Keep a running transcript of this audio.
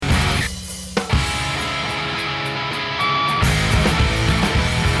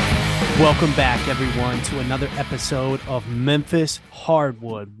Welcome back, everyone, to another episode of Memphis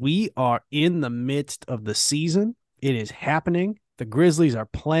Hardwood. We are in the midst of the season. It is happening. The Grizzlies are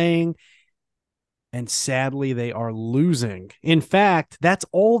playing, and sadly, they are losing. In fact, that's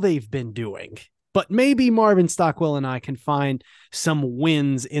all they've been doing. But maybe Marvin Stockwell and I can find some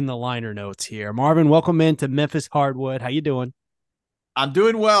wins in the liner notes here. Marvin, welcome into Memphis Hardwood. How you doing? I'm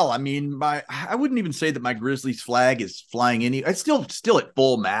doing well. I mean, I wouldn't even say that my Grizzlies flag is flying it's still at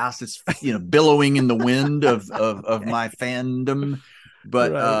full mast. It's, billowing in the wind of my fandom.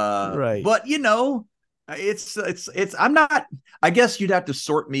 But right. But it's I'm not, I guess you'd have to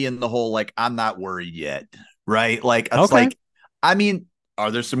sort me in the whole, like, I'm not worried yet. Right. Like, it's Okay. like, I mean,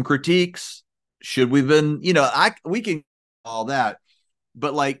 are there some critiques? Should we been, we can all that,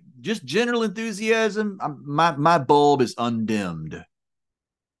 but like just general enthusiasm, my bulb is undimmed.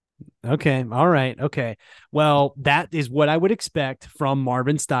 Okay. All right. Okay. Well, that is what I would expect from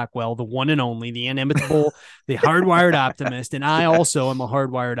Marvin Stockwell, the one and only, the inimitable, the hardwired optimist. And I also am a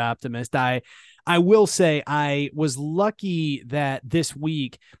hardwired optimist. I will say I was lucky that this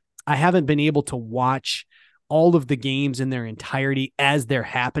week I haven't been able to watch all of the games in their entirety as they're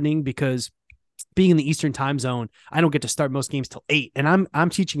happening, because being in the Eastern time zone, I don't get to start most games till 8, and I'm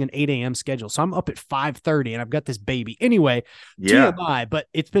teaching an 8 a.m. schedule. So I'm up at 5:30 and I've got this baby anyway, TMI, but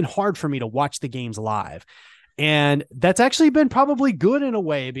it's been hard for me to watch the games live. And that's actually been probably good in a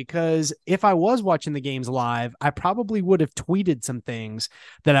way, because if I was watching the games live, I probably would have tweeted some things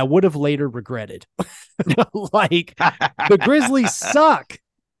that I would have later regretted. Like, the Grizzlies suck.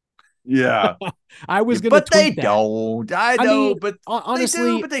 Yeah. I was going to tweet But they that. don't. I know, but honestly,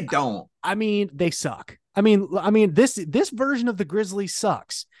 they do, but they don't. I mean, they suck. I mean, this version of the Grizzlies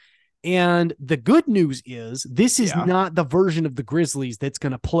sucks. And the good news is this is not the version of the Grizzlies that's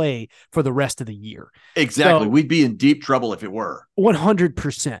going to play for the rest of the year. Exactly. So, we'd be in deep trouble if it were.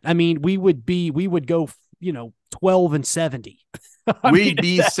 100%. I mean, we would go, 12-70. We'd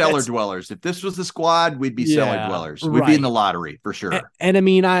be cellar dwellers. If this was the squad, we'd be cellar dwellers. We'd be in the lottery for sure. And I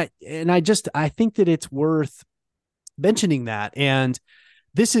mean, I think that it's worth mentioning that. And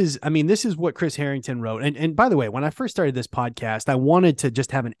this is what Chris Harrington wrote. And by the way, when I first started this podcast, I wanted to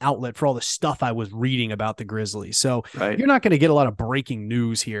just have an outlet for all the stuff I was reading about the Grizzlies. So You're not going to get a lot of breaking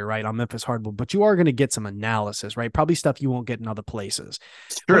news here, right, on Memphis Hardwood, but you are going to get some analysis, right? Probably stuff you won't get in other places.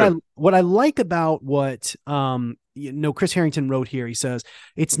 What I like about what Chris Harrington wrote here, he says,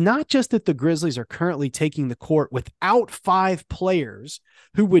 it's not just that the Grizzlies are currently taking the court without 5 players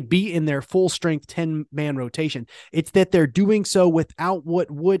who would be in their full strength 10-man rotation. It's that they're doing so without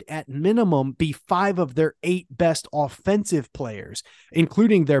what would at minimum be 5 of their 8 best offensive players,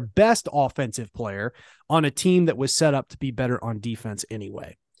 including their best offensive player on a team that was set up to be better on defense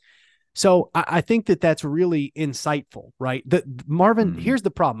anyway. So I think that that's really insightful, right? Marvin, here's the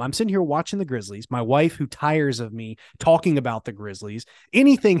problem. I'm sitting here watching the Grizzlies. My wife, who tires of me talking about the Grizzlies,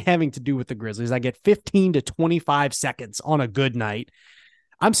 anything having to do with the Grizzlies, I get 15 to 25 seconds on a good night.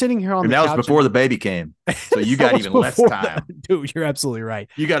 I'm sitting here on the couch. That was before the baby came. So you got even less time. Dude, you're absolutely right.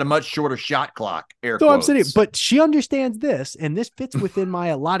 You got a much shorter shot clock. I'm sitting, but she understands this, and this fits within my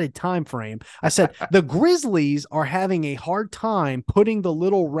allotted time frame. I said, the Grizzlies are having a hard time putting the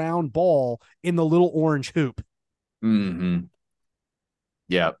little round ball in the little orange hoop. Mm-hmm.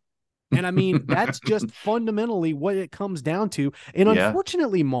 Yeah. And I mean, that's just fundamentally what it comes down to. And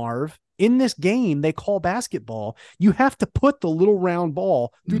unfortunately, Marv, in this game they call basketball, you have to put the little round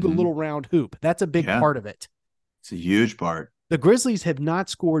ball through the little round hoop. That's a big part of it. It's a huge part. The Grizzlies have not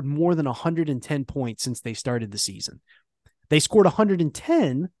scored more than 110 points since they started the season. They scored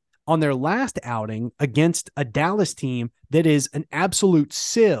 110 on their last outing against a Dallas team that is an absolute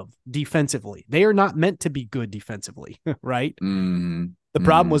sieve defensively. They are not meant to be good defensively, right? Mm-hmm. The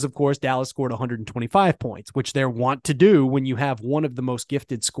problem was, of course, Dallas scored 125 points, which they want to do when you have one of the most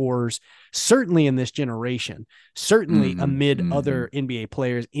gifted scorers, certainly in this generation, certainly amid other NBA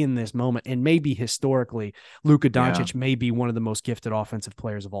players in this moment, and maybe historically, Luka Doncic may be one of the most gifted offensive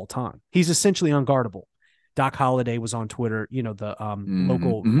players of all time. He's essentially unguardable. Doc Holliday was on Twitter, the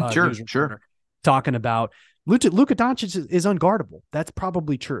local news reporter, talking about Luka Doncic is unguardable. That's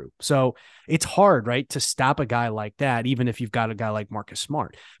probably true. So it's hard, right, to stop a guy like that, even if you've got a guy like Marcus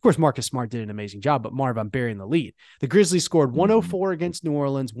Smart. Of course, Marcus Smart did an amazing job, but Marv, I'm burying the lead. The Grizzlies scored 104 against New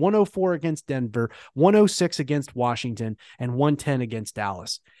Orleans, 104 against Denver, 106 against Washington, and 110 against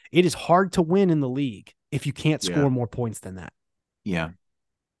Dallas. It is hard to win in the league if you can't score more points than that. Yeah.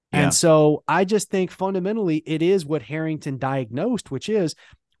 And so I just think fundamentally it is what Harrington diagnosed, which is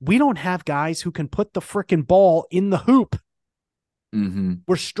we don't have guys who can put the frickin' ball in the hoop. Mm-hmm.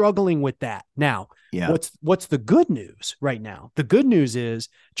 We're struggling with that. Now, Yeah. what's the good news right now? The good news is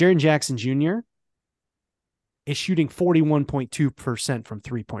Jaren Jackson Jr. is shooting 41.2% from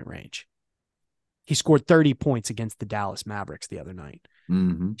 3-point range. He scored 30 points against the Dallas Mavericks the other night.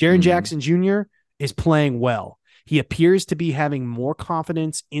 Mm-hmm. Jaren Mm-hmm. Jackson Jr. is playing well. He appears to be having more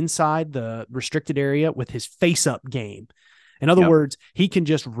confidence inside the restricted area with his face-up game. In other words, he can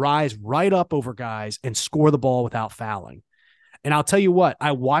just rise right up over guys and score the ball without fouling. And I'll tell you what,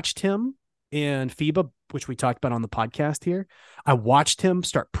 I watched him in FIBA, which we talked about on the podcast here. I watched him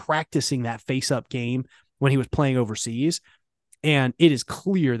start practicing that face-up game when he was playing overseas. And it is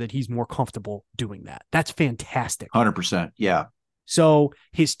clear that he's more comfortable doing that. That's fantastic. 100%. Yeah. So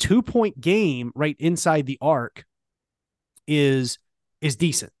his 2-point game right inside the arc is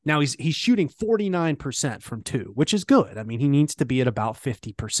decent. Now he's shooting 49% from 2, which is good. I mean, he needs to be at about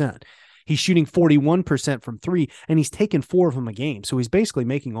 50%. He's shooting 41% from 3, and he's taken 4 of them a game. So he's basically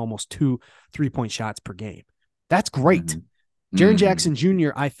making almost 2 3-point shots per game. That's great. Mm-hmm. Jaren Jackson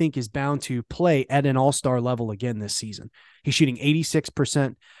Jr., I think, is bound to play at an all-star level again this season. He's shooting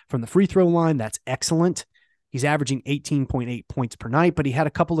 86% from the free throw line. That's excellent. He's averaging 18.8 points per night, but he had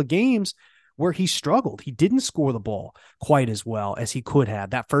a couple of games where he struggled. He didn't score the ball quite as well as he could have.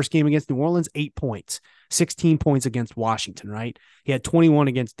 That first game against New Orleans, 8 points, 16 points against Washington, right? He had 21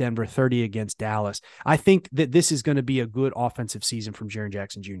 against Denver, 30 against Dallas. I think that this is going to be a good offensive season from Jaren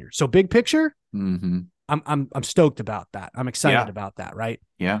Jackson Jr. So big picture, I'm stoked about that. I'm excited about that, right?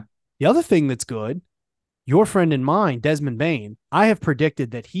 Yeah. The other thing that's good, your friend and mine, Desmond Bane, I have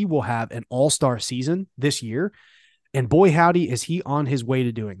predicted that he will have an all-star season this year. And boy, howdy, is he on his way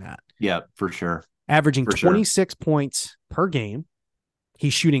to doing that. Yeah, for sure. Averaging 26 points per game.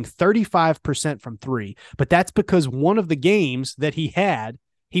 He's shooting 35% from 3, but that's because one of the games that he had,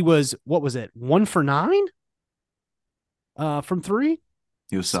 he was, 1 for 9 from 3?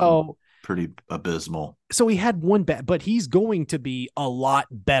 He was pretty abysmal. So he had one bet, but he's going to be a lot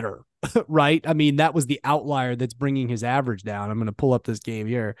better, right? I mean, that was the outlier that's bringing his average down. I'm going to pull up this game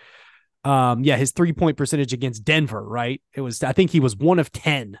here. His 3-point percentage against Denver, right? I think he was 1 of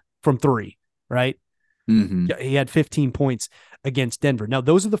 10 from 3, right? Mm-hmm. He had 15 points against Denver. Now,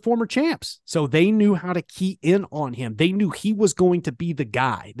 those are the former champs, so they knew how to key in on him. They knew he was going to be the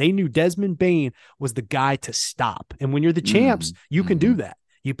guy. They knew Desmond Bane was the guy to stop. And when you're the champs, you can do that.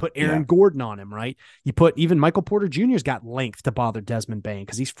 You put Aaron Gordon on him, right? You put even Michael Porter Jr.'s got length to bother Desmond Bane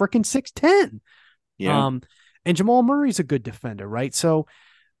because he's freaking 6'10". Yeah. And Jamal Murray's a good defender, right? So,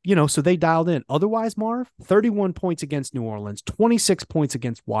 so they dialed in. Otherwise, Marv, 31 points against New Orleans, 26 points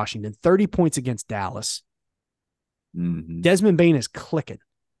against Washington, 30 points against Dallas. Mm-hmm. Desmond Bane is clicking.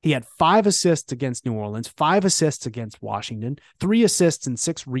 He had 5 assists against New Orleans, 5 assists against Washington, 3 assists and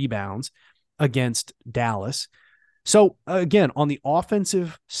 6 rebounds against Dallas. So, again, on the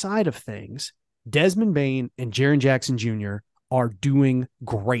offensive side of things, Desmond Bane and Jaren Jackson Jr. are doing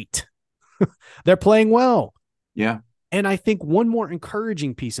great. They're playing well. Yeah. And I think one more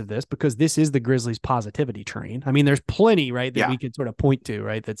encouraging piece of this, because this is the Grizzlies positivity train. I mean, there's plenty, right, that we could sort of point to,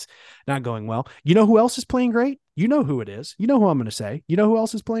 right, that's not going well. You know who else is playing great? You know who it is. You know who I'm going to say. You know who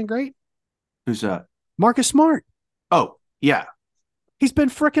else is playing great? Who's that? Marcus Smart. Oh, yeah. He's been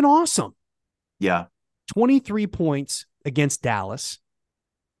freaking awesome. Yeah. 23 points against Dallas,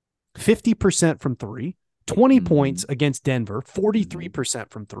 50% from 3, 20 points against Denver, 43%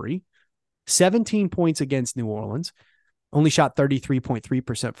 from 3, 17 points against New Orleans, only shot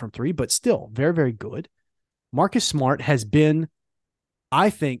 33.3% from 3, but still very, very good. Marcus Smart has been, I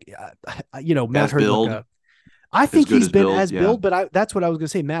think, Matt Hrdlicka. I think he's been as billed, but that's what I was going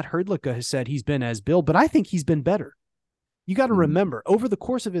to say. Matt Hrdlicka has said he's been as billed, but I think he's been better. You got to remember, over the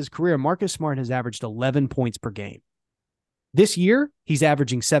course of his career, Marcus Smart has averaged 11 points per game. This year, he's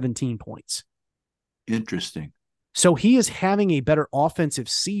averaging 17 points. Interesting. So he is having a better offensive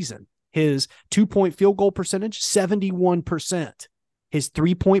season. His 2-point field goal percentage, 71%. His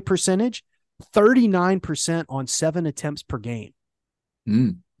 3-point percentage, 39% on 7 attempts per game.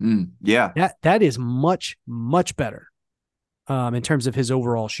 Yeah. That is much, much better in terms of his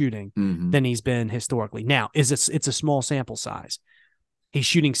overall shooting than he's been historically. Now, it's a small sample size. He's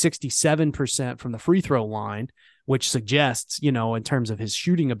shooting 67% from the free throw line, which suggests, in terms of his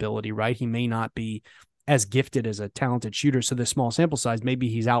shooting ability, right? He may not be as gifted as a talented shooter. So the small sample size, maybe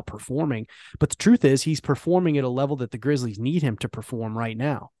he's outperforming. But the truth is he's performing at a level that the Grizzlies need him to perform right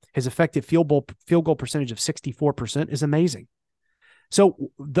now. His effective field goal percentage of 64% is amazing. So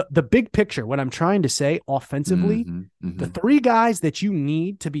the big picture, what I'm trying to say offensively, the 3 guys that you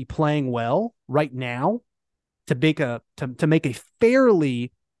need to be playing well right now to make a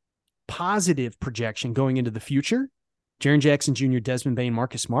fairly positive projection going into the future, Jaren Jackson Jr., Desmond Bane,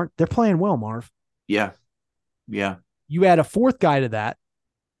 Marcus Smart, they're playing well, Marv. Yeah. Yeah. You add a fourth guy to that,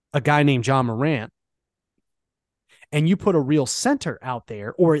 a guy named John Morant, and you put a real center out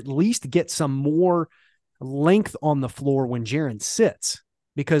there, or at least get some more length on the floor when Jaren sits.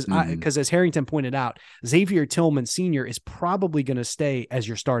 Because as Harrington pointed out, Xavier Tillman Sr. is probably going to stay as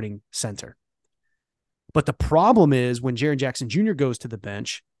your starting center. But the problem is when Jaren Jackson Jr. goes to the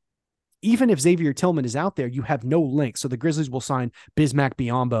bench, even if Xavier Tillman is out there, you have no link. So the Grizzlies will sign Bismack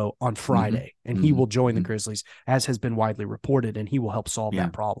Biyombo on Friday, and he will join the Grizzlies, as has been widely reported, and he will help solve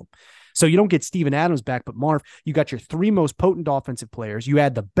that problem. So you don't get Steven Adams back, but Marv, you got your three most potent offensive players. You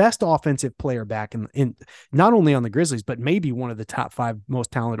add the best offensive player back in not only on the Grizzlies, but maybe one of the top 5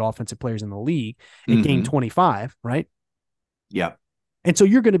 most talented offensive players in the league in game 25, right? Yeah. And so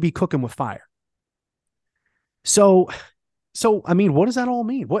you're going to be cooking with fire. So, I mean, what does that all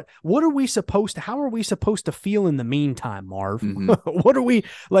mean? What are we supposed to, how are we supposed to feel in the meantime, Marv? What are we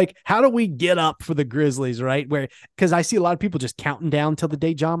like, how do we get up for the Grizzlies, right? Because I see a lot of people just counting down till the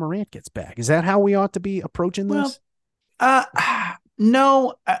day John Morant gets back. Is that how we ought to be approaching this?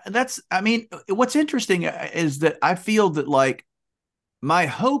 No, what's interesting is that I feel that like my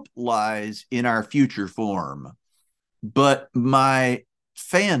hope lies in our future form, but my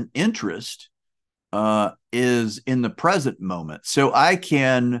fan interest is in the present moment. So I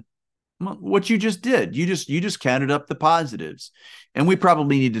can, what you just did, you just counted up the positives, and we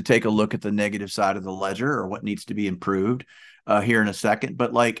probably need to take a look at the negative side of the ledger or what needs to be improved here in a second.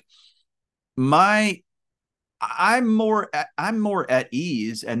 But like I'm more at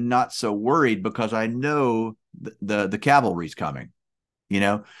ease and not so worried because I know the cavalry's coming,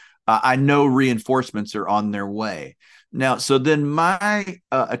 I know reinforcements are on their way. Now, so then my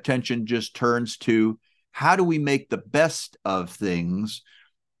attention just turns to how do we make the best of things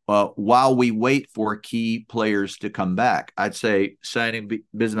while we wait for key players to come back. I'd say signing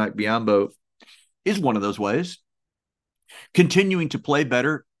Bismack Biyombo is one of those ways. Continuing to play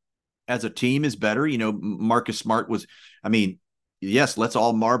better as a team is better. Marcus Smart was, yes, let's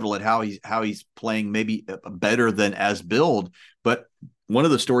all marvel at how he's playing maybe better than as billed, but one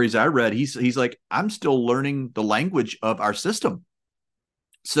of the stories I read, he's like, I'm still learning the language of our system.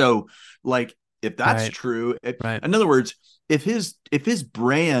 So like, if that's true, in other words, if his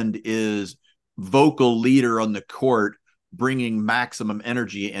brand is vocal leader on the court, bringing maximum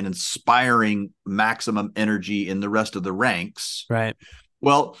energy and inspiring maximum energy in the rest of the ranks. Right.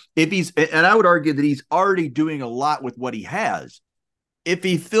 Well, and I would argue that he's already doing a lot with what he has. If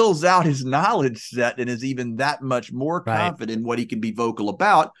he fills out his knowledge set and is even that much more confident in what he can be vocal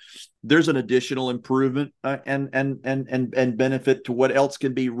about, there's an additional improvement and benefit to what else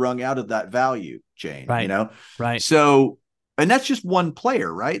can be wrung out of that value chain. Right. So, and that's just one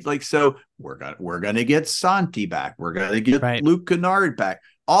player, right? Like, so we're gonna get Santi back, we're gonna get Luke Kennard back,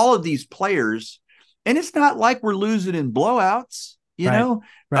 all of these players, and it's not like we're losing in blowouts,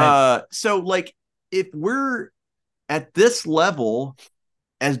 so like if we're at this level,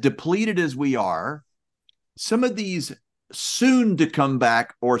 as depleted as we are, some of these soon to come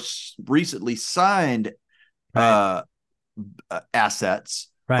back or recently signed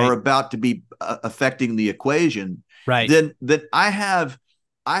assets are about to be affecting the equation. Then I have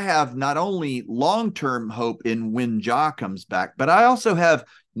not only long-term hope in when Ja comes back, but I also have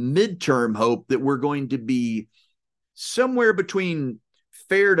midterm hope that we're going to be somewhere between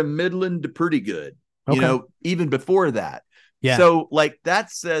fair to midland to pretty good, even before that. Yeah. So like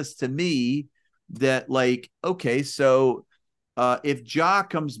that says to me that like, okay, so if Ja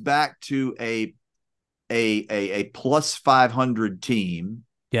comes back to a plus 500 team,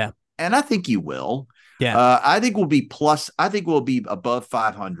 and I think he will, I think we'll be above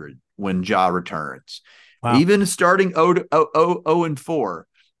 500 when Ja returns. Wow. Even starting 0-4,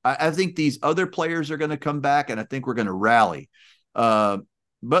 I think these other players are going to come back, and I think we're going to rally. But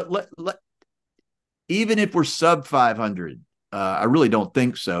even if we're sub 500. I really don't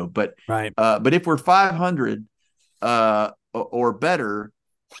think so, but if we're 500 or better,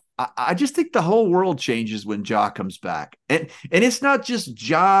 I just think the whole world changes when Ja comes back, and it's not just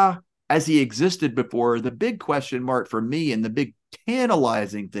Ja as he existed before. The big question mark for me and the big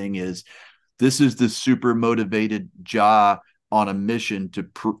tantalizing thing is this is the super motivated Ja on a mission to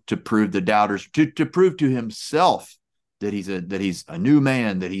prove the doubters, to prove to himself that he's a new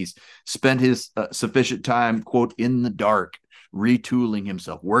man, that he's spent his sufficient time, quote, in the dark, retooling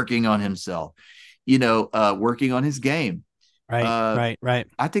himself, working on himself, working on his game. Right.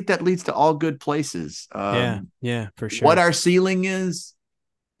 I think that leads to all good places. Yeah, for sure. What our ceiling is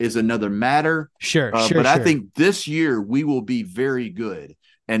another matter. Sure. But I think this year we will be very good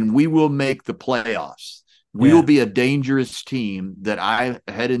and we will make the playoffs. We will be a dangerous team that I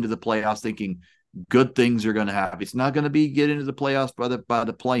head into the playoffs thinking good things are going to happen. It's not going to be get into the playoffs by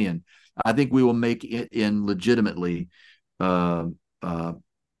the play-in. I think we will make it in legitimately.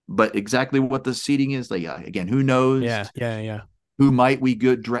 But exactly what the seeding is, like again, who knows? Yeah. Who might we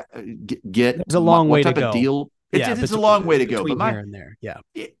get? There's a long way to go. Of deal? It's a long way to go. But here and there,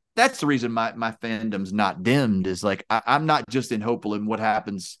 that's the reason my fandom's not dimmed. Is like I'm not just hopeful in what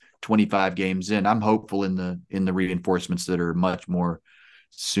happens 25 games in. I'm hopeful in the reinforcements that are much more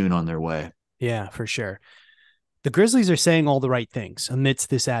soon on their way. Yeah, for sure. The Grizzlies are saying all the right things amidst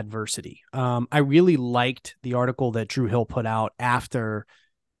this adversity. I really liked the article that Drew Hill put out after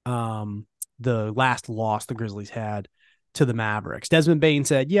the last loss the Grizzlies had to the Mavericks. Desmond Bane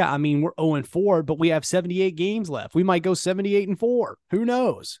said, yeah, I mean, we're 0-4, but we have 78 games left. We might go 78-4. Who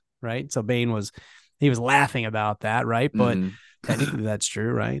knows? Right. So Bane was laughing about that. Right. But technically that's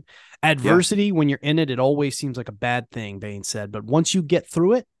true. Right. Adversity, when you're in it, it always seems like a bad thing, Bane said. But once you get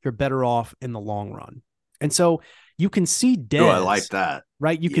through it, you're better off in the long run. And so you can see Dez. Oh, I like that.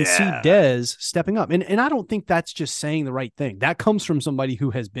 Right. You can see Dez stepping up. And I don't think that's just saying the right thing. That comes from somebody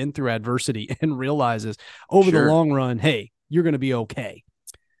who has been through adversity and realizes over the long run, hey, you're going to be okay.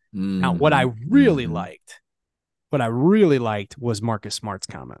 Now, what I really liked was Marcus Smart's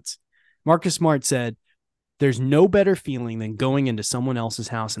comments. Marcus Smart said, there's no better feeling than going into someone else's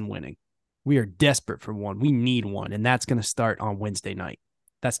house and winning. We are desperate for one. We need one. And that's going to start on Wednesday night.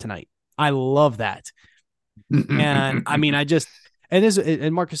 That's tonight. I love that. And I mean,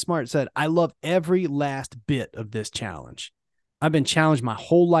 and Marcus Smart said, I love every last bit of this challenge. I've been challenged my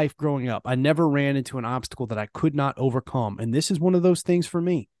whole life growing up. I never ran into an obstacle that I could not overcome. And this is one of those things for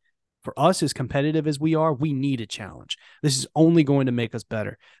me. For us, as competitive as we are, we need a challenge. This is only going to make us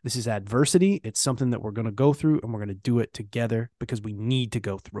better. This is adversity. It's something that we're going to go through, and we're going to do it together because we need to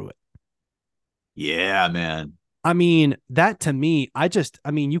go through it. Yeah, man. I mean, that to me,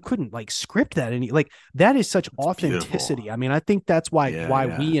 you couldn't like script that that is such authenticity. Beautiful. I mean, I think that's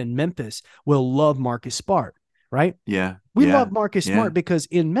why we in Memphis will love Marcus Smart, right? Yeah. We love Marcus Smart because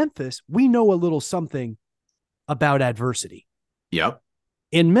in Memphis, we know a little something about adversity. Yep.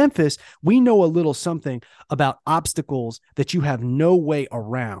 In Memphis, we know a little something about obstacles that you have no way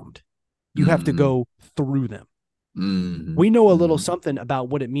around. You have to go through them. We know a little something about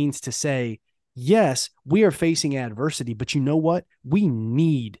what it means to say, yes, we are facing adversity, but you know what? We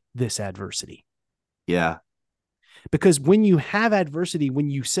need this adversity. Yeah. Because when you have adversity, when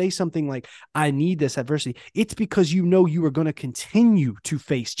you say something like, I need this adversity, it's because you know you are going to continue to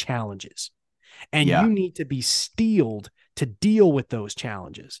face challenges. And you need to be steeled to deal with those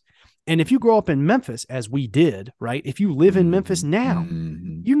challenges. And if you grow up in Memphis, as we did, right? If you live in Memphis now,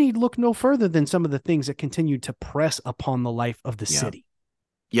 you need look no further than some of the things that continue to press upon the life of the city.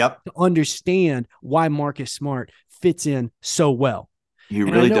 Yep. To understand why Marcus Smart fits in so well. He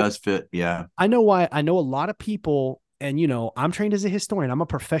really does fit. Yeah. I know why. I know a lot of people, and I'm trained as a historian. I'm a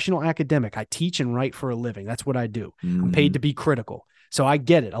professional academic. I teach and write for a living. That's what I do. I'm paid to be critical. So I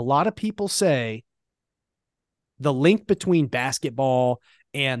get it. A lot of people say the link between basketball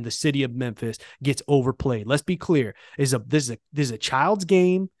and the city of Memphis gets overplayed. Let's be clear. This is a child's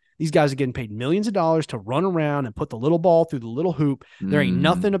game. These guys are getting paid millions of dollars to run around and put the little ball through the little hoop. There ain't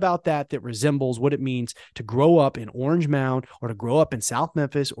nothing about that resembles what it means to grow up in Orange Mound or to grow up in South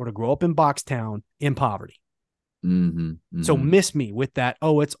Memphis or to grow up in Boxtown in poverty. So miss me with that.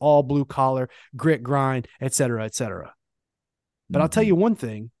 Oh, it's all blue collar, grit, grind, et cetera, et cetera. But I'll tell you one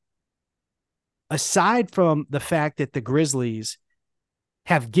thing. Aside from the fact that the Grizzlies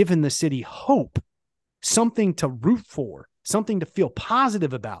have given the city hope, something to root for, something to feel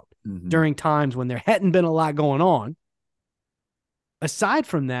positive about during times when there hadn't been a lot going on. Aside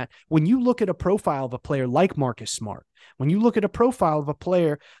from that, when you look at a profile of a player like Marcus Smart, when you look at a profile of a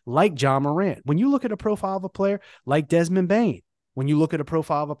player like John Morant, when you look at a profile of a player like Desmond Bane, when you look at a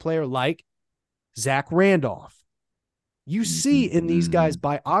profile of a player like Zach Randolph, you see in these guys'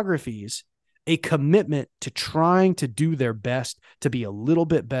 biographies a commitment to trying to do their best to be a little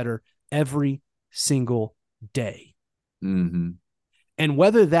bit better every single day. And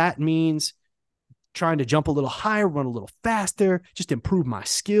whether that means trying to jump a little higher, run a little faster, just improve my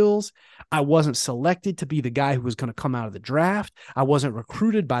skills. I wasn't selected to be the guy who was going to come out of the draft. I wasn't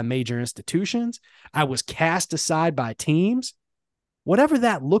recruited by major institutions. I was cast aside by teams. Whatever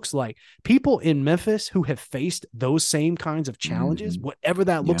that looks like, people in Memphis who have faced those same kinds of challenges, whatever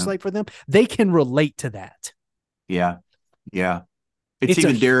that looks like for them, they can relate to that. Yeah. Yeah. It's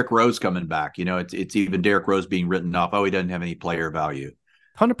even Derrick Rose coming back. It's even Derrick Rose being written off. Oh, he doesn't have any player value.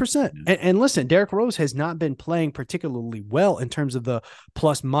 100%. And listen, Derrick Rose has not been playing particularly well in terms of the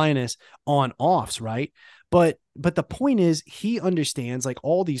plus minus on offs, right? But the point is, he understands, like,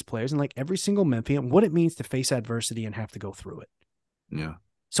 all these players and like every single Memphian, what it means to face adversity and have to go through it. Yeah.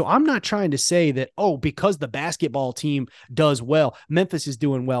 So I'm not trying to say that, oh, because the basketball team does well, Memphis is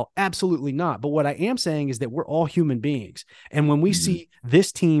doing well. Absolutely not. But what I am saying is that we're all human beings. And when we see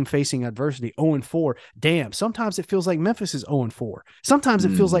this team facing adversity 0-4, damn, sometimes it feels like Memphis is 0-4. Sometimes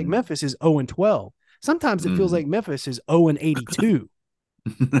it feels like Memphis is 0-12. Sometimes it feels like Memphis is 0-82.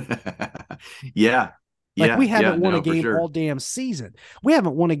 Yeah. Like, we haven't won a for game sure. all damn season. We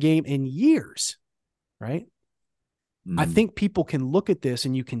haven't won a game in years, right? I think people can look at this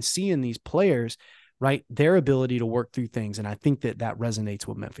and you can see in these players, right, their ability to work through things. And I think that resonates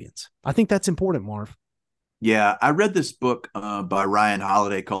with Memphians. I think that's important, Marv. Yeah, I read this book by Ryan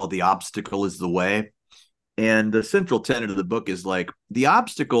Holiday called The Obstacle is the Way. And the central tenet of the book is like, the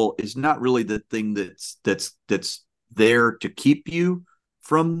obstacle is not really the thing that's there to keep you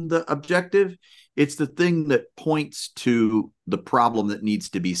from the objective. It's the thing that points to the problem that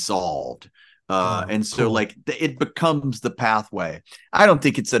needs to be solved. And so cool. Like it becomes the pathway. I don't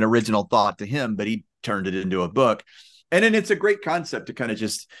think it's an original thought to him, but he turned it into a book. And then it's a great concept to kind of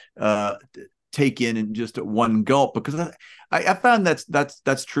just take in just one gulp, because I found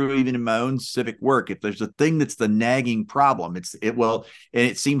that's true even in my own civic work. If there's a thing that's the nagging problem, and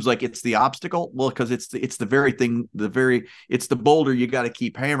it seems like it's the obstacle. Well, because it's the very thing, it's the boulder you got to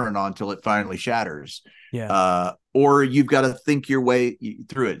keep hammering on until it finally shatters. Yeah. Or you've got to think your way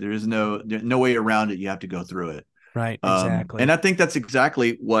through it. There's no way around it. You have to go through it. Right. Exactly. And I think that's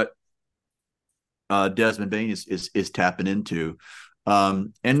exactly what Desmond Bain is tapping into.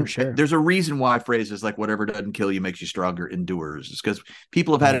 And sure. There's a reason why phrases like "whatever doesn't kill you makes you stronger" endures. It's because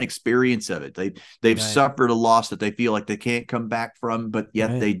people have had an experience of it. They've suffered a loss that they feel like they can't come back from, but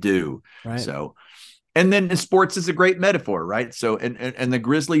yet they do. Right. So, and then sports is a great metaphor, right? So, and the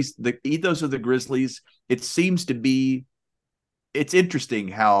Grizzlies, the ethos of the Grizzlies, it seems to be, it's interesting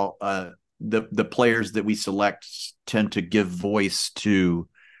how the players that we select tend to give voice to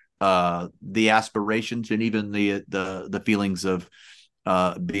the aspirations and even the feelings of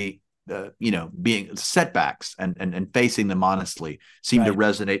being setbacks and facing them honestly seem to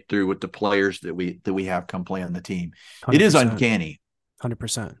resonate through with the players that we have come play on the team. 100%. It is uncanny.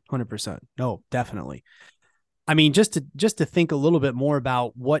 100%. No, definitely. I mean, just to think a little bit more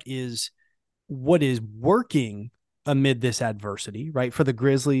about what is working amid this adversity, right? For the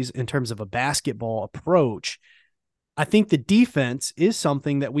Grizzlies in terms of a basketball approach, I think the defense is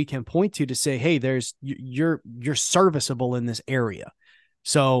something that we can point to say, hey, you're serviceable in this area.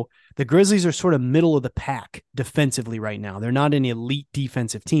 So the Grizzlies are sort of middle of the pack defensively right now. They're not an elite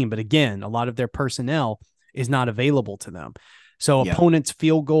defensive team, but again, a lot of their personnel is not available to them. So opponents'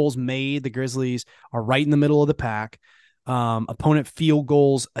 field goals made, the Grizzlies are right in the middle of the pack. Opponent field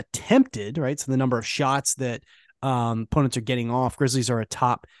goals attempted, right? So the number of shots that opponents are getting off, Grizzlies are a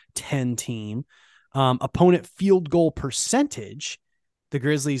top 10 team. Opponent field goal percentage, the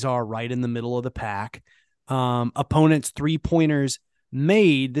Grizzlies are right in the middle of the pack. Opponents three-pointers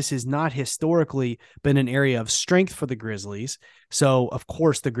made, this has not historically been an area of strength for the Grizzlies. So, of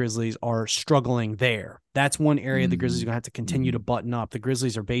course, the Grizzlies are struggling there. That's one area the Grizzlies are going to have to continue to button up. The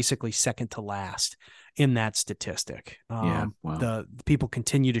Grizzlies are basically second to last in that statistic. The people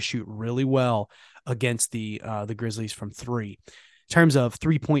continue to shoot really well against the Grizzlies from three. In terms of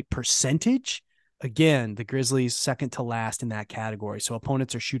three-point percentage, again, the Grizzlies second to last in that category. So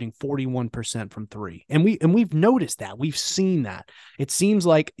opponents are shooting 41% from three. And we've noticed that. We've seen that. It seems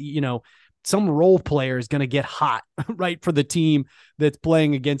like, some role player is going to get hot, right, for the team that's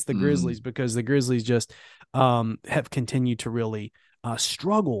playing against the Grizzlies, because the Grizzlies just have continued to really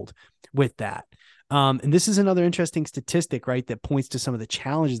struggled with that. And this is another interesting statistic, right, that points to some of the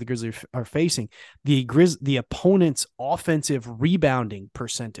challenges the Grizzlies are facing. The opponent's offensive rebounding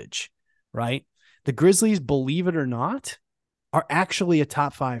percentage, right? The Grizzlies, believe it or not, are actually a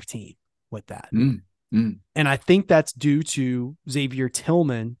top 5 team with that. And I think that's due to Xavier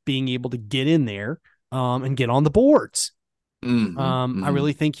Tillman being able to get in there and get on the boards. I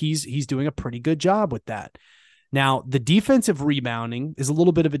really think he's doing a pretty good job with that. Now, the defensive rebounding is a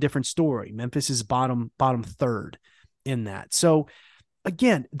little bit of a different story. Memphis is bottom third in that. So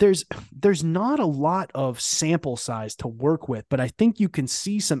again, there's not a lot of sample size to work with, but I think you can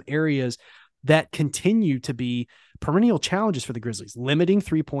see some areas that continue to be perennial challenges for the Grizzlies, limiting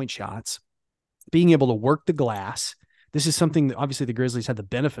 3-point shots, being able to work the glass. This is something that obviously the Grizzlies had the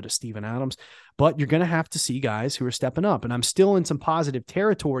benefit of Steven Adams, but you're going to have to see guys who are stepping up. And I'm still in some positive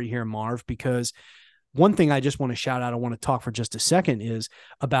territory here, Marv, because one thing I just want to shout out, I want to talk for just a second, is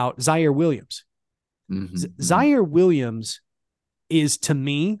about Zaire Williams. Zaire Williams is, to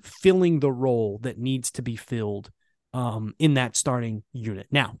me, filling the role that needs to be filled in that starting unit.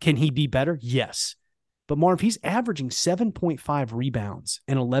 Now, can he be better? Yes. But Marv, he's averaging 7.5 rebounds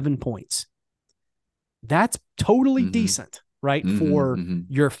and 11 points. That's totally decent, right? For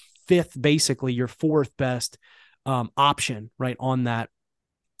your fifth, basically your fourth best option, right, on that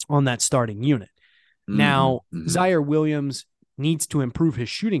starting unit. Now, Zaire Williams needs to improve his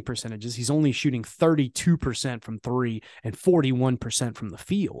shooting percentages. He's only shooting 32% from three and 41% from the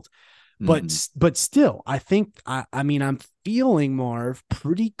field. But still, I think, I'm feeling, Marv,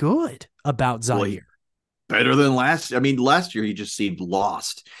 pretty good about Zaire. Boy, better than last. I mean, last year he just seemed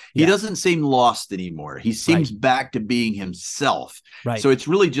lost. He doesn't seem lost anymore. He seems back to being himself. Right. So it's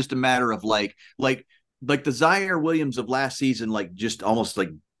really just a matter of like the Zaire Williams of last season, like just almost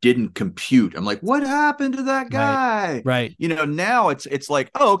like didn't compute. I'm like, what happened to that guy? Right. Now it's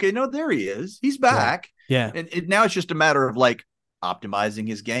like, oh, okay, no, there he is. He's back. Yeah. And now it's just a matter of like optimizing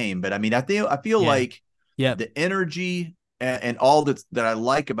his game. But I mean, I feel like the energy and all that I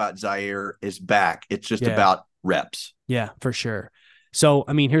like about Zaire is back. It's just about reps. Yeah, for sure. So,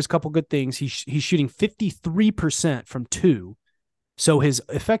 I mean, here's a couple good things. He's shooting 53% from two. So his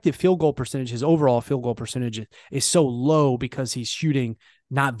effective field goal percentage, his overall field goal percentage is so low because he's shooting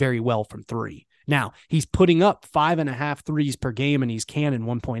not very well from three. Now, he's putting up 5.5 threes per game and he's canning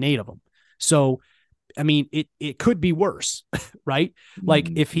 1.8 of them. So, I mean, it could be worse, right?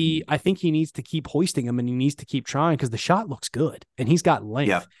 Like I think he needs to keep hoisting them and he needs to keep trying because the shot looks good and he's got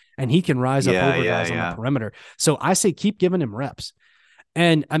length and he can rise up over guys on the perimeter. So I say keep giving him reps.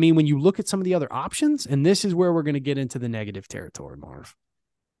 And I mean, when you look at some of the other options, and this is where we're going to get into the negative territory, Marv.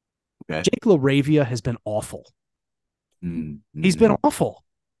 Okay. Jake LaRavia has been awful. He's been awful.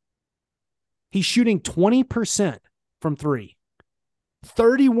 He's shooting 20% from three,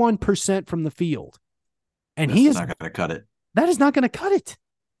 31% from the field. And that's not going to cut it. That is not going to cut it.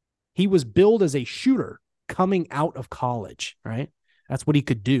 He was billed as a shooter coming out of college, right? That's what he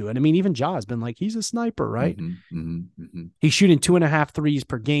could do. And I mean, even Ja has been like, he's a sniper, right? He's shooting 2.5 threes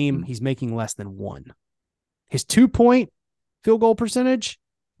per game. He's making less than one. His 2-point field goal percentage,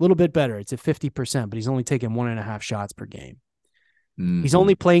 a little bit better. It's at 50%, but he's only taking 1.5 shots per game. He's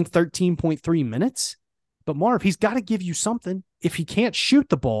only playing 13.3 minutes. But Marv, he's got to give you something. If he can't shoot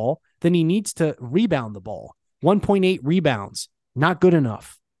the ball, then he needs to rebound the ball. 1.8 rebounds, not good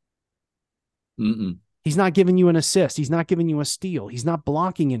enough. He's not giving you an assist. He's not giving you a steal. He's not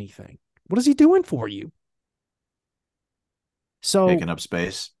blocking anything. What is he doing for you? So taking up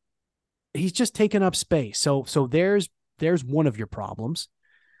space. He's just taking up space. So there's one of your problems.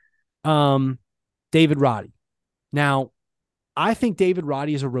 David Roddy. Now, I think David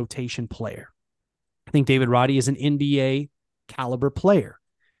Roddy is a rotation player. I think David Roddy is an NBA caliber player.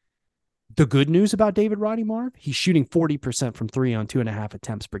 The good news about David Roddy, Marv, he's shooting 40% from three on 2.5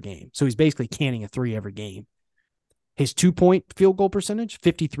 attempts per game. So he's basically canning a three every game. His 2-point field goal percentage,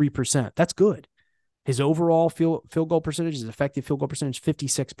 53%. That's good. His overall field goal percentage, his effective field goal percentage,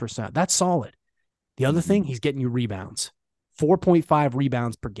 56%. That's solid. The other thing, he's getting you rebounds. 4.5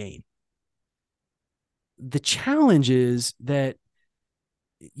 rebounds per game. The challenge is that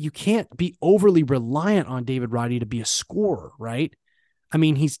you can't be overly reliant on David Roddy to be a scorer, right? I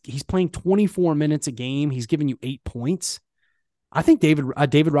mean, he's playing 24 minutes a game. He's giving you 8 points. I think David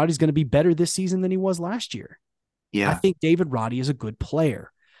Roddy's going to be better this season than he was last year. Yeah. I think David Roddy is a good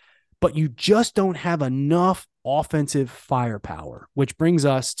player, but you just don't have enough offensive firepower, which brings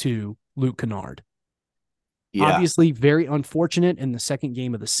us to Luke Kennard. Yeah. Obviously, very unfortunate in the second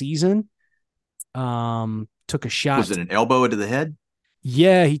game of the season. Took a shot. Was it an elbow into the head?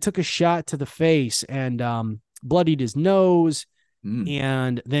 Yeah, he took a shot to the face and bloodied his nose.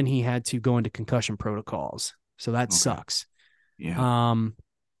 And then he had to go into concussion protocols. So that sucks. Yeah.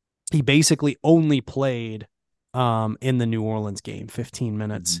 He basically only played in the New Orleans game, 15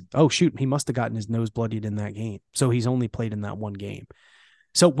 minutes. Oh, shoot. He must have gotten his nose bloodied in that game. So he's only played in that one game.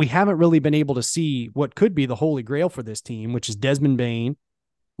 So we haven't really been able to see what could be the holy grail for this team, which is Desmond Bane,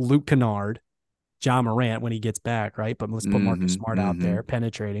 Luke Kennard, John Morant when he gets back, right? But let's put Marcus Smart out there,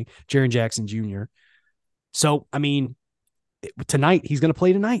 penetrating, Jaren Jackson Jr. So, I mean, tonight, he's going to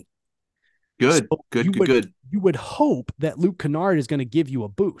play tonight. Good, so good. You would hope that Luke Kennard is going to give you a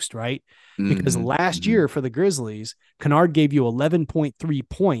boost, right? Because last year for the Grizzlies, Kennard gave you 11.3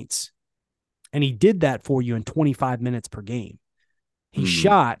 points, and he did that for you in 25 minutes per game. He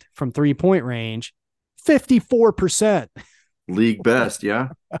shot from 3-point range 54%. League best, yeah.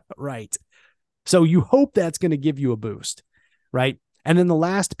 Right. So you hope that's going to give you a boost, right? And then the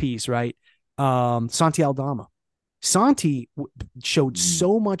last piece, right? Santi Aldama. Santi showed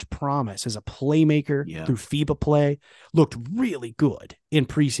so much promise as a playmaker through FIBA play, looked really good in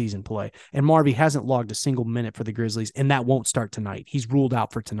preseason play. And Marvy hasn't logged a single minute for the Grizzlies, and that won't start tonight. He's ruled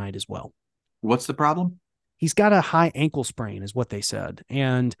out for tonight as well. What's the problem? He's got a high ankle sprain is what they said.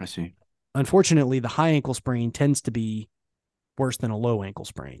 And I see. Unfortunately, the high ankle sprain tends to be worse than a low ankle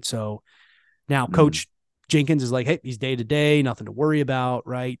sprain. So now Coach Jenkins is like, hey, he's day to day, nothing to worry about,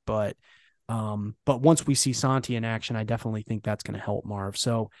 right? But once we see Santi in action, I definitely think that's going to help Marv.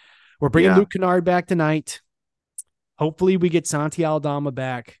 So we're bringing Luke Kennard back tonight. Hopefully we get Santi Aldama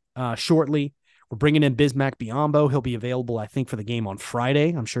back shortly. We're bringing in Bismack Biyombo. He'll be available, I think, for the game on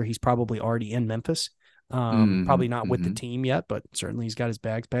Friday. I'm sure he's probably already in Memphis. Probably not with the team yet, but certainly he's got his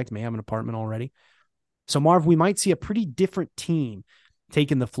bags packed, may have an apartment already. So Marv, we might see a pretty different team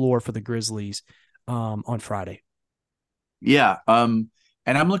taking the floor for the Grizzlies on Friday. Yeah. And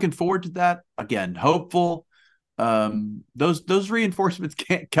I'm looking forward to that. Again, hopeful. Those reinforcements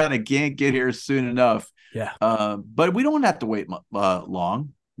can't get here soon enough. Yeah. But we don't have to wait long,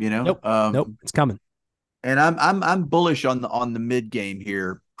 you know? Nope. It's coming. And I'm bullish on the mid game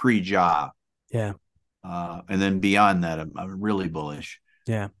here pre-Ja. Yeah. And then beyond that, I'm really bullish.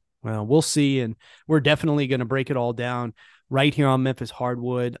 Yeah. Well, we'll see. And we're definitely going to break it all down right here on Memphis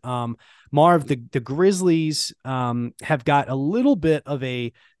Hardwood. Marv, the Grizzlies have got a little bit of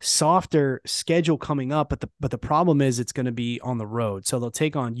a softer schedule coming up, but the problem is it's going to be on the road. So they'll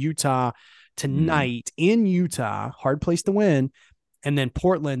take on Utah tonight in Utah, hard place to win. And then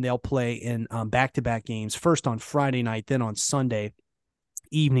Portland, they'll play in back-to-back games, first on Friday night, then on Sunday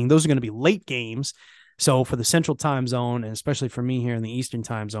evening. Those are going to be late games. So for the Central Time Zone, and especially for me here in the Eastern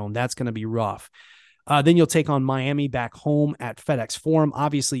Time Zone, that's going to be rough. Then you'll take on Miami back home at FedEx Forum.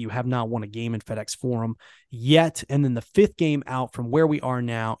 Obviously, you have not won a game in FedEx Forum yet. And then the fifth game out from where we are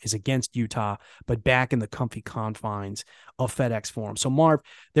now is against Utah, but back in the comfy confines of FedEx Forum. So, Marv,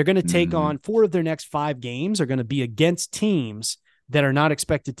 they're going to take on 4 of their next 5 games are going to be against teams that are not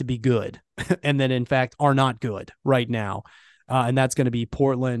expected to be good and that, in fact, are not good right now. And that's going to be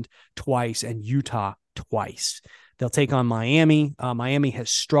Portland twice and Utah twice. They'll take on Miami. Miami has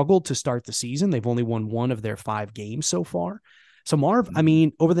struggled to start the season. They've only won 1 of their 5 games so far. So, Marv, I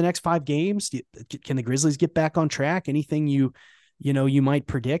mean, over the next 5 games, can the Grizzlies get back on track? Anything you might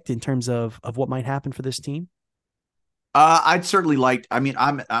predict in terms of what might happen for this team? I'd certainly like. I mean,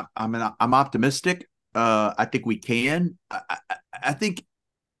 I'm optimistic. I think we can. I think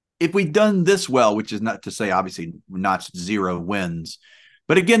if we've done this well, which is not to say obviously not 0 wins.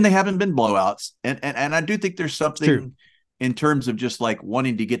 But again, they haven't been blowouts. And I do think there's something in terms of just like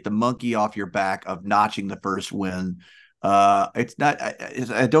wanting to get the monkey off your back of notching the first win. It's not,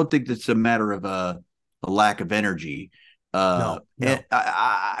 I don't think it's a matter of a lack of energy. No.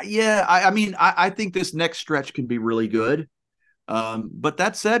 I mean, I think this next stretch can be really good. But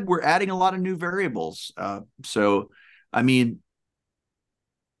that said, we're adding a lot of new variables. So, I mean,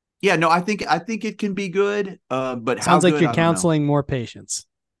 yeah, no, I think it can be good. But sounds like you're counseling more patience.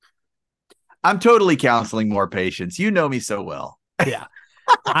 I'm totally counseling more patience. You know me so well. Yeah,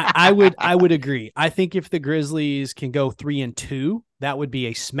 I would agree. I think if the Grizzlies can go 3-2, that would be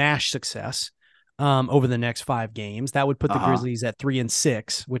a smash success over the next 5 games. That would put the Grizzlies at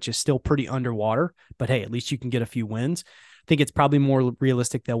 3-6, which is still pretty underwater. But hey, at least you can get a few wins. I think it's probably more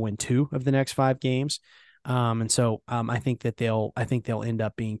realistic they'll win 2 of the next 5 games. And so I think they'll end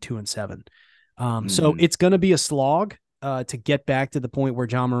up being 2-7. So it's going to be a slog to get back to the point where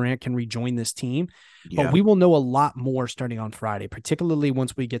John Morant can rejoin this team. Yeah. But we will know a lot more starting on Friday, particularly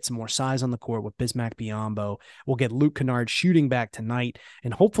once we get some more size on the court with Bismack Biyombo. We'll get Luke Kennard shooting back tonight.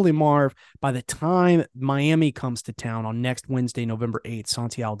 And hopefully, Marv, by the time Miami comes to town on next Wednesday, November 8th,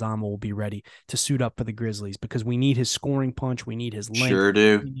 Santi Aldama will be ready to suit up for the Grizzlies because we need his scoring punch. We need his length. Sure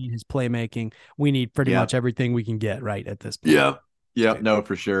do. We need his playmaking. We need pretty much everything we can get right at this point. Yeah. No,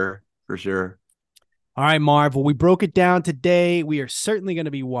 for sure. For sure. All right, Marv. Well, we broke it down today. We are certainly going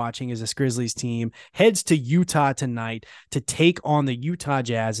to be watching as this Grizzlies team heads to Utah tonight to take on the Utah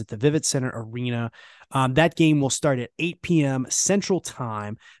Jazz at the Vivint Center Arena. That game will start at 8 p.m. Central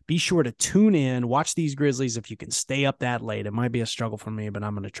Time. Be sure to tune in. Watch these Grizzlies if you can stay up that late. It might be a struggle for me, but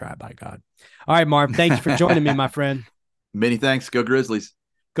I'm going to try, by God. All right, Marv. Thank you for joining me, my friend. Many thanks. Go Grizzlies.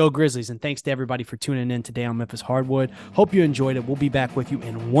 Go Grizzlies, and thanks to everybody for tuning in today on Memphis Hardwood. Hope you enjoyed it. We'll be back with you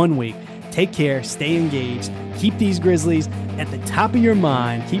in 1 week. Take care, stay engaged, keep these Grizzlies at the top of your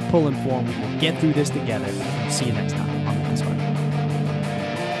mind, keep pulling for them. We'll get through this together. See you next time.